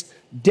experienced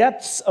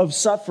depths of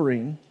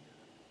suffering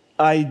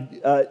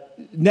I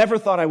never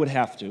thought I would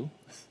have to.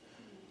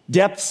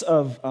 Depths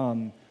of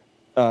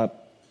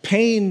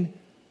pain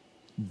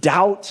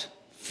doubt,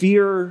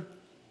 fear,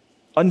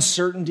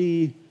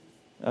 uncertainty,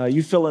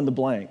 you fill in the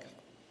blank.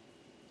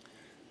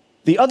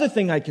 The other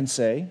thing I can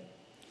say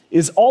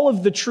is all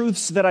of the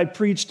truths that I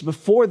preached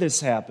before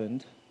this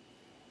happened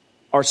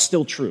are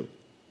still true.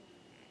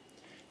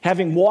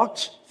 Having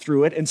walked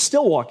through it and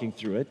still walking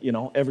through it,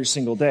 every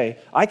single day,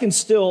 I can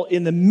still,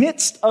 in the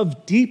midst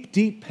of deep,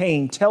 deep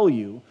pain, tell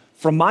you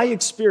from my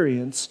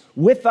experience,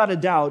 without a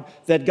doubt,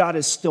 that God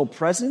is still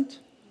present,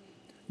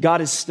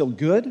 God is still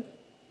good,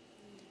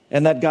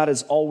 and that God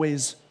is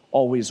always,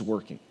 always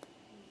working.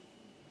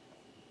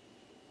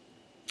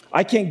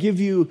 I can't give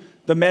you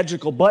the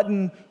magical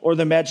button or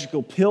the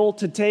magical pill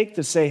to take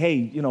to say,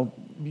 hey,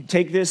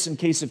 take this in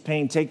case of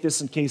pain, take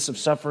this in case of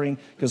suffering,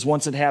 because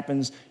once it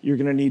happens, you're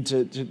going to need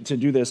to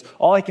do this.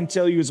 All I can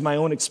tell you is my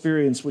own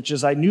experience, which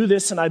is I knew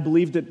this and I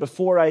believed it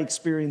before I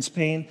experienced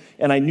pain,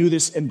 and I knew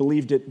this and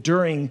believed it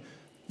during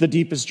the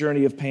deepest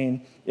journey of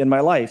pain in my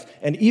life.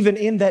 And even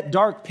in that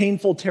dark,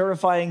 painful,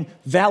 terrifying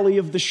valley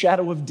of the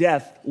shadow of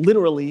death,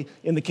 literally,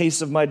 in the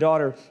case of my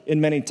daughter,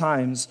 in many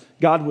times,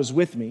 God was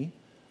with me.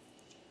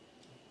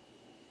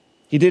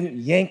 He didn't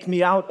yank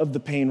me out of the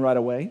pain right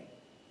away,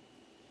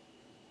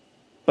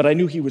 but I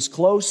knew he was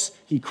close.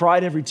 He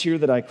cried every tear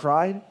that I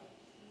cried.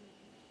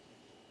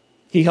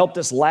 He helped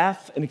us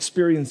laugh and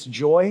experience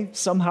joy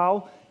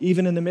somehow,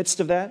 even in the midst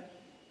of that.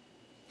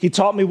 He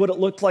taught me what it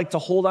looked like to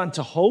hold on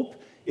to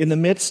hope in the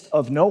midst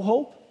of no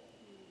hope.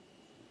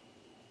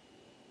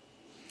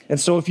 And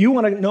so if you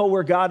want to know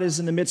where God is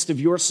in the midst of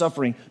your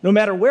suffering, no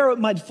matter where it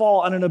might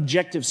fall on an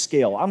objective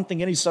scale, I don't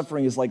think any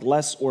suffering is like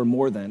less or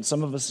more than.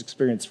 Some of us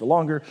experience for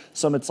longer.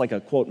 Some it's like a,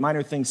 quote,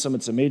 minor thing. Some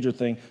it's a major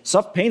thing.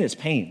 Pain is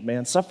pain,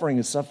 man. Suffering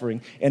is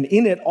suffering. And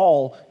in it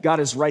all,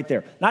 God is right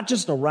there. Not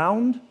just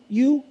around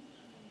you,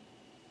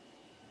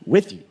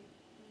 with you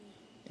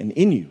and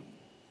in you,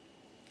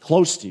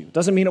 close to you.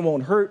 Doesn't mean it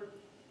won't hurt.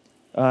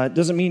 It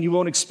doesn't mean you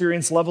won't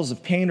experience levels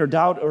of pain or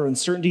doubt or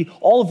uncertainty,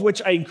 all of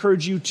which I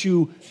encourage you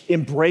to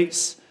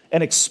embrace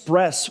and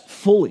express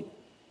fully.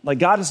 Like,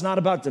 God is not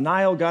about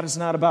denial. God is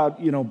not about,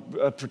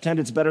 pretend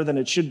it's better than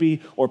it should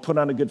be or put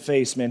on a good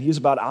face, man. He's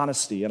about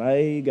honesty. And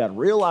I got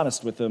real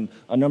honest with him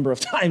a number of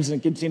times and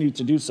continue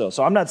to do so.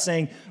 So I'm not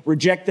saying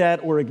reject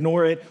that or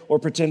ignore it or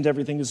pretend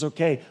everything is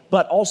okay.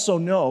 But also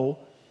know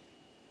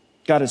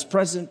God is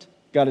present,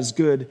 God is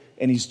good,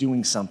 and he's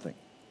doing something.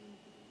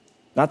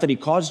 Not that he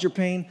caused your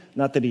pain,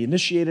 not that he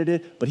initiated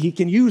it, but he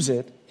can use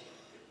it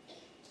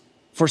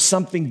for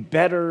something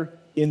better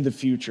in the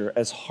future,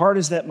 as hard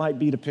as that might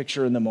be to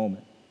picture in the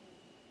moment.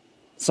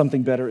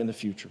 Something better in the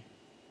future.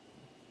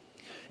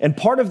 And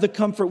part of the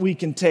comfort we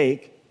can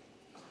take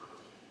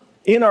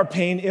in our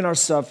pain, in our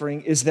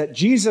suffering, is that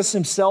Jesus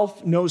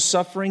himself knows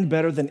suffering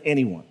better than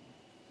anyone,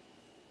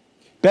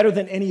 better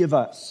than any of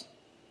us.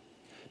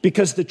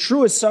 Because the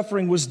truest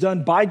suffering was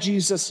done by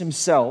Jesus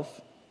himself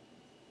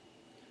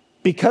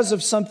because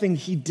of something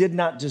he did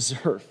not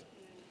deserve.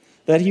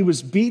 That he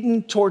was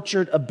beaten,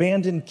 tortured,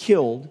 abandoned,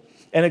 killed,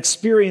 and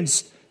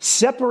experienced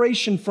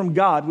separation from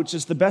God, which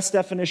is the best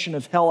definition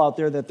of hell out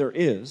there that there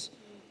is,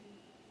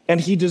 and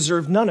he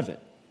deserved none of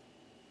it.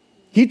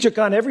 He took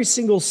on every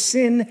single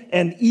sin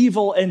and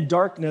evil and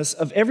darkness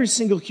of every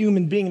single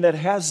human being that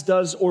has,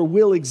 does, or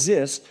will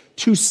exist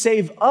to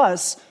save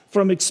us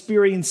from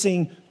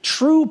experiencing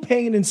true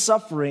pain and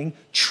suffering,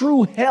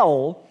 true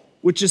hell,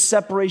 which is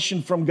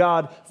separation from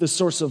God, the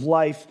source of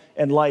life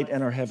and light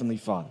and our Heavenly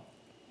Father.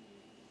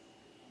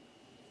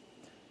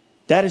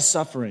 That is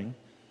suffering,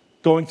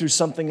 going through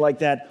something like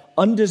that,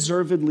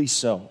 undeservedly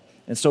so.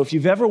 And so if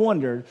you've ever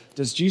wondered,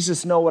 does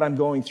Jesus know what I'm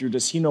going through?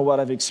 Does he know what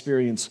I've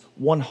experienced?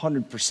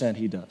 100%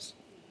 he does.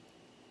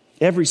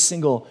 Every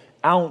single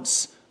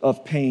ounce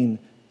of pain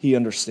he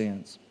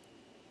understands.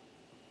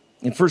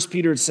 In 1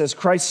 Peter it says,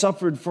 Christ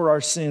suffered for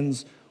our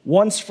sins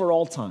once for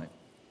all time.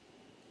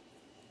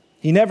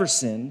 He never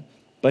sinned,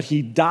 but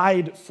he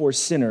died for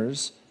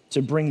sinners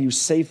to bring you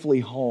safely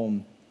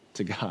home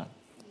to God.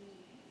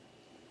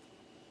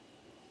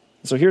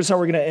 So here's how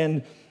we're going to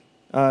end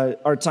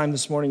our time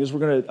this morning, is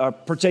we're going to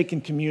partake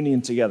in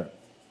communion together.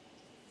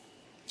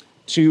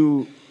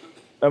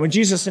 When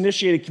Jesus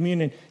initiated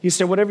communion, he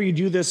said, whatever you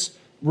do this,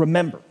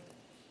 remember.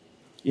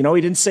 He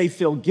didn't say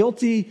feel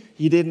guilty.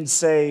 He didn't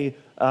say,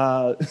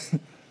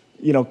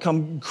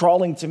 come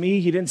crawling to me.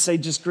 He didn't say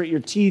just grit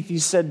your teeth. He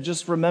said,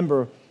 just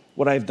remember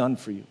what I've done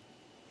for you.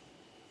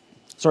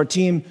 So our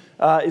team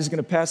is going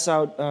to pass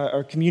out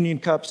our communion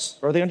cups.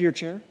 Are they under your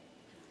chair?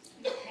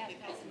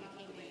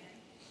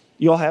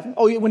 You all have them?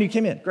 Oh, when you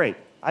came in. Great.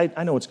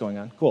 I know what's going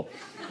on. Cool.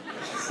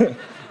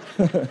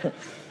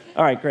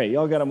 All right, great. You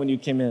all got them when you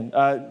came in.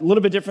 A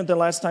little bit different than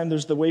last time.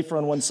 There's the wafer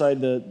on one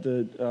side,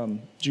 the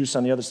juice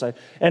on the other side.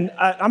 And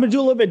I'm going to do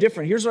a little bit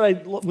different. Here's what I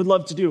would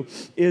love to do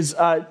is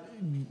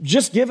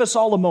just give us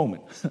all a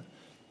moment.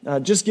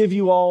 Just give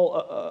you all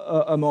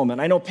a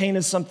moment. I know pain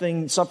is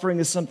something, suffering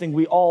is something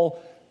we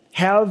all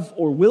have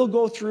or will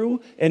go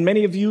through, and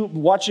many of you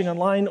watching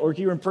online or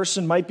here in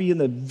person might be in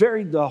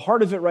the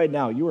heart of it right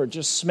now. You are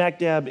just smack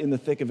dab in the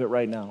thick of it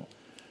right now.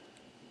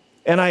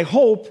 And I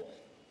hope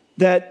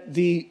that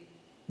the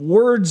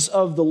words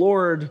of the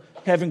Lord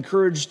have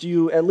encouraged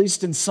you, at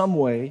least in some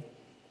way,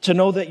 to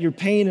know that your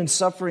pain and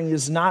suffering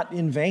is not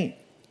in vain.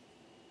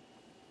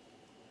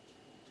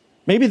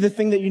 Maybe the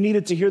thing that you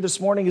needed to hear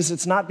this morning is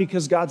it's not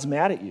because God's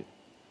mad at you.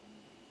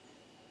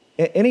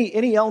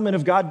 Any element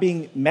of God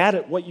being mad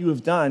at what you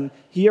have done,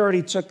 he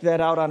already took that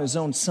out on his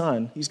own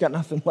son. He's got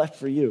nothing left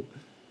for you.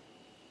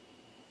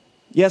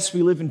 Yes,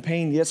 we live in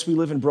pain. Yes, we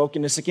live in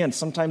brokenness. Again,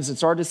 sometimes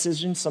it's our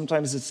decisions,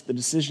 sometimes it's the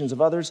decisions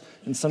of others,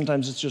 and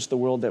sometimes it's just the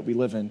world that we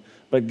live in.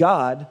 But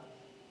God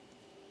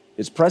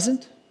is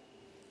present,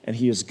 and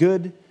he is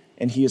good,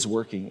 and he is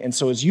working. And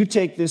so as you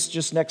take this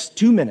just next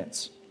 2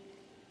 minutes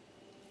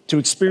to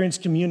experience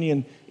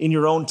communion in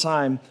your own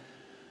time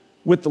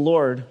with the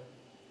Lord,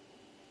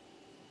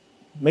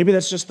 maybe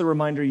that's just the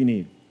reminder you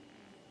need.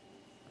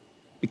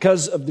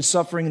 Because of the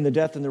suffering and the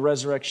death and the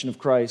resurrection of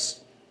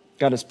Christ,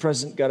 God is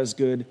present, God is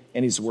good,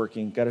 and he's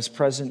working. God is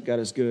present, God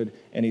is good,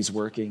 and he's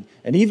working.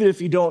 And even if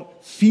you don't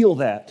feel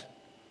that,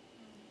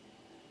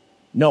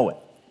 know it.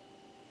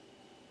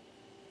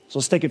 So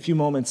let's take a few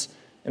moments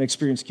and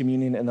experience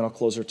communion, and then I'll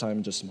close our time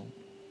in just a moment.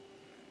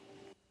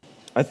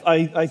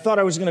 I thought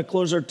I was going to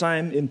close our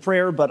time in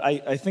prayer, but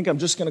I think I'm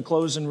just going to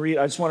close and read.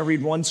 I just want to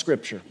read one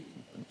scripture,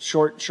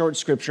 short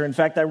scripture. In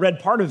fact, I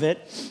read part of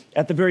it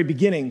at the very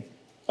beginning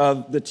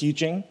of the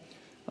teaching.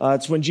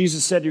 It's when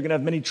Jesus said you're going to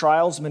have many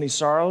trials, many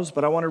sorrows,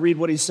 but I want to read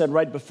what he said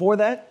right before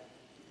that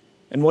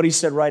and what he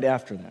said right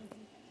after that.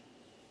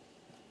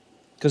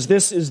 Because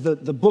this is the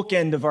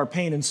bookend of our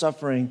pain and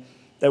suffering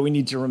that we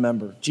need to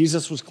remember.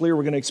 Jesus was clear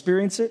we're going to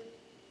experience it.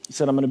 He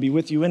said, I'm going to be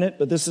with you in it,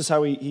 but this is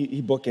how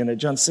he bookended.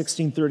 John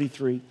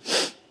 16:33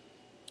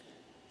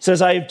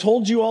 says, I have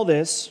told you all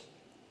this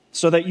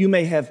so that you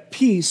may have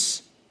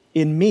peace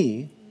in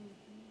me.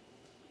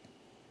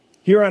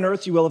 Here on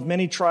earth you will have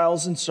many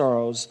trials and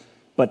sorrows,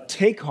 but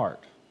take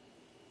heart,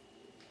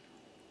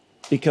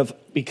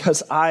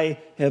 because I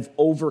have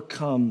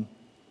overcome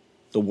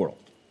the world.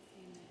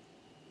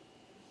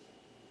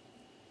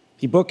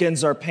 He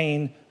bookends our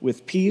pain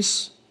with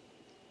peace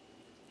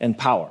and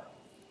power.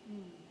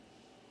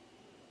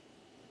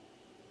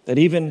 That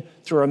even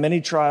through our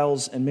many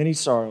trials and many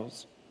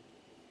sorrows,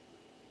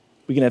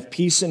 we can have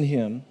peace in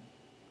him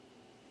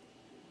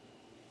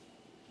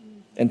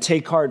and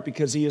take heart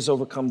because he has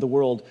overcome the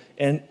world.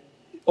 And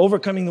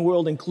overcoming the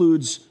world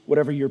includes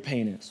whatever your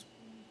pain is.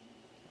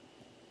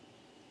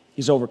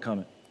 He's overcome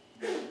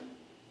it.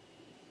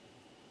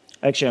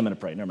 Actually, I'm going to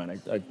pray. Never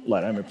mind. I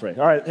lied. I'm going to pray.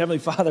 All right, Heavenly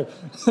Father.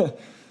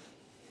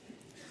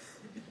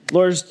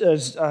 Lord,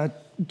 there's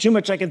too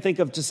much I can think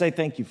of to say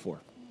thank you for.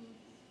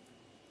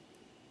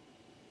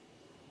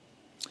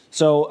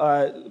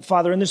 So,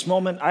 Father, in this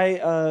moment,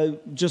 I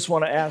just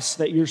want to ask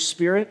that your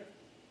Spirit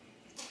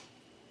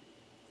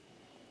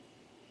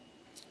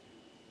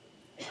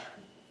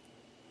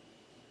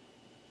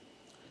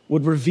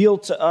would reveal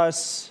to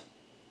us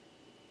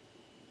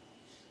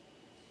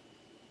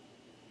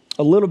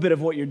a little bit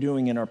of what you're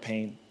doing in our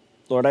pain.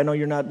 Lord, I know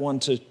you're not one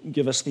to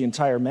give us the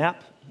entire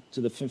map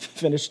to the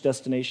finished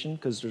destination,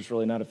 because there's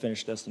really not a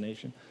finished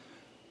destination.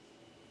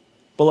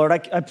 But Lord,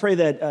 I pray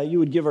that you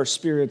would give our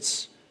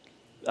spirits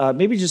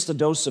maybe just a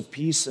dose of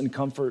peace and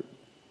comfort,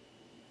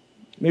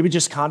 maybe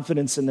just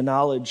confidence in the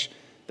knowledge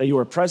that you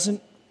are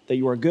present, that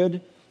you are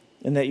good,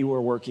 and that you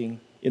are working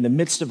in the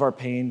midst of our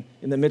pain,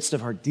 in the midst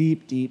of our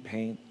deep, deep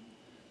pain.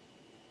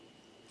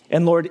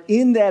 And Lord,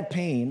 in that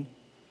pain,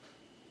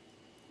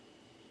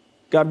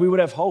 God, we would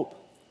have hope.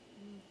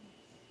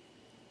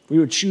 We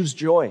would choose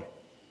joy.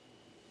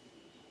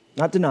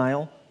 Not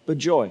denial, but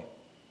joy.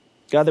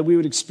 God, that we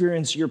would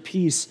experience your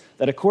peace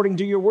that according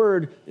to your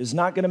word is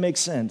not going to make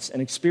sense.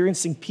 And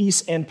experiencing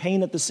peace and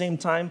pain at the same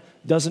time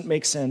doesn't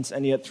make sense.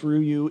 And yet through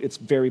you, it's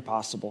very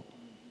possible.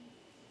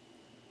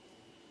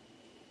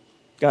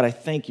 God, I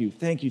thank you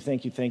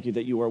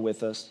that you are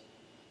with us.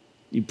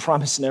 You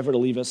promise never to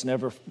leave us,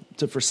 never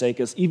to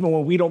forsake us, even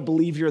when we don't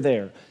believe you're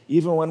there,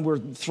 even when we're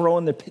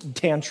throwing the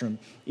tantrum,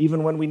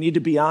 even when we need to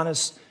be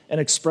honest and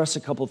express a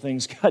couple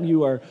things. God,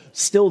 you are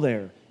still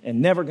there and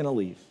never going to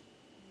leave.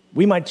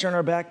 We might turn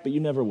our back, but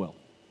you never will.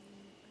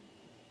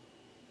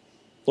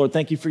 Lord,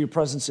 thank you for your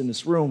presence in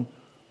this room.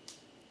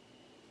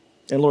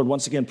 And Lord,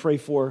 once again, pray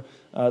for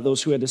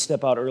those who had to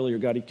step out earlier.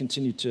 God, you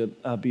continue to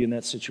be in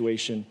that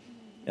situation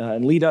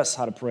and lead us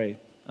how to pray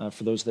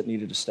for those that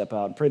needed to step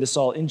out. And pray this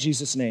all in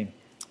Jesus' name.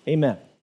 Amen.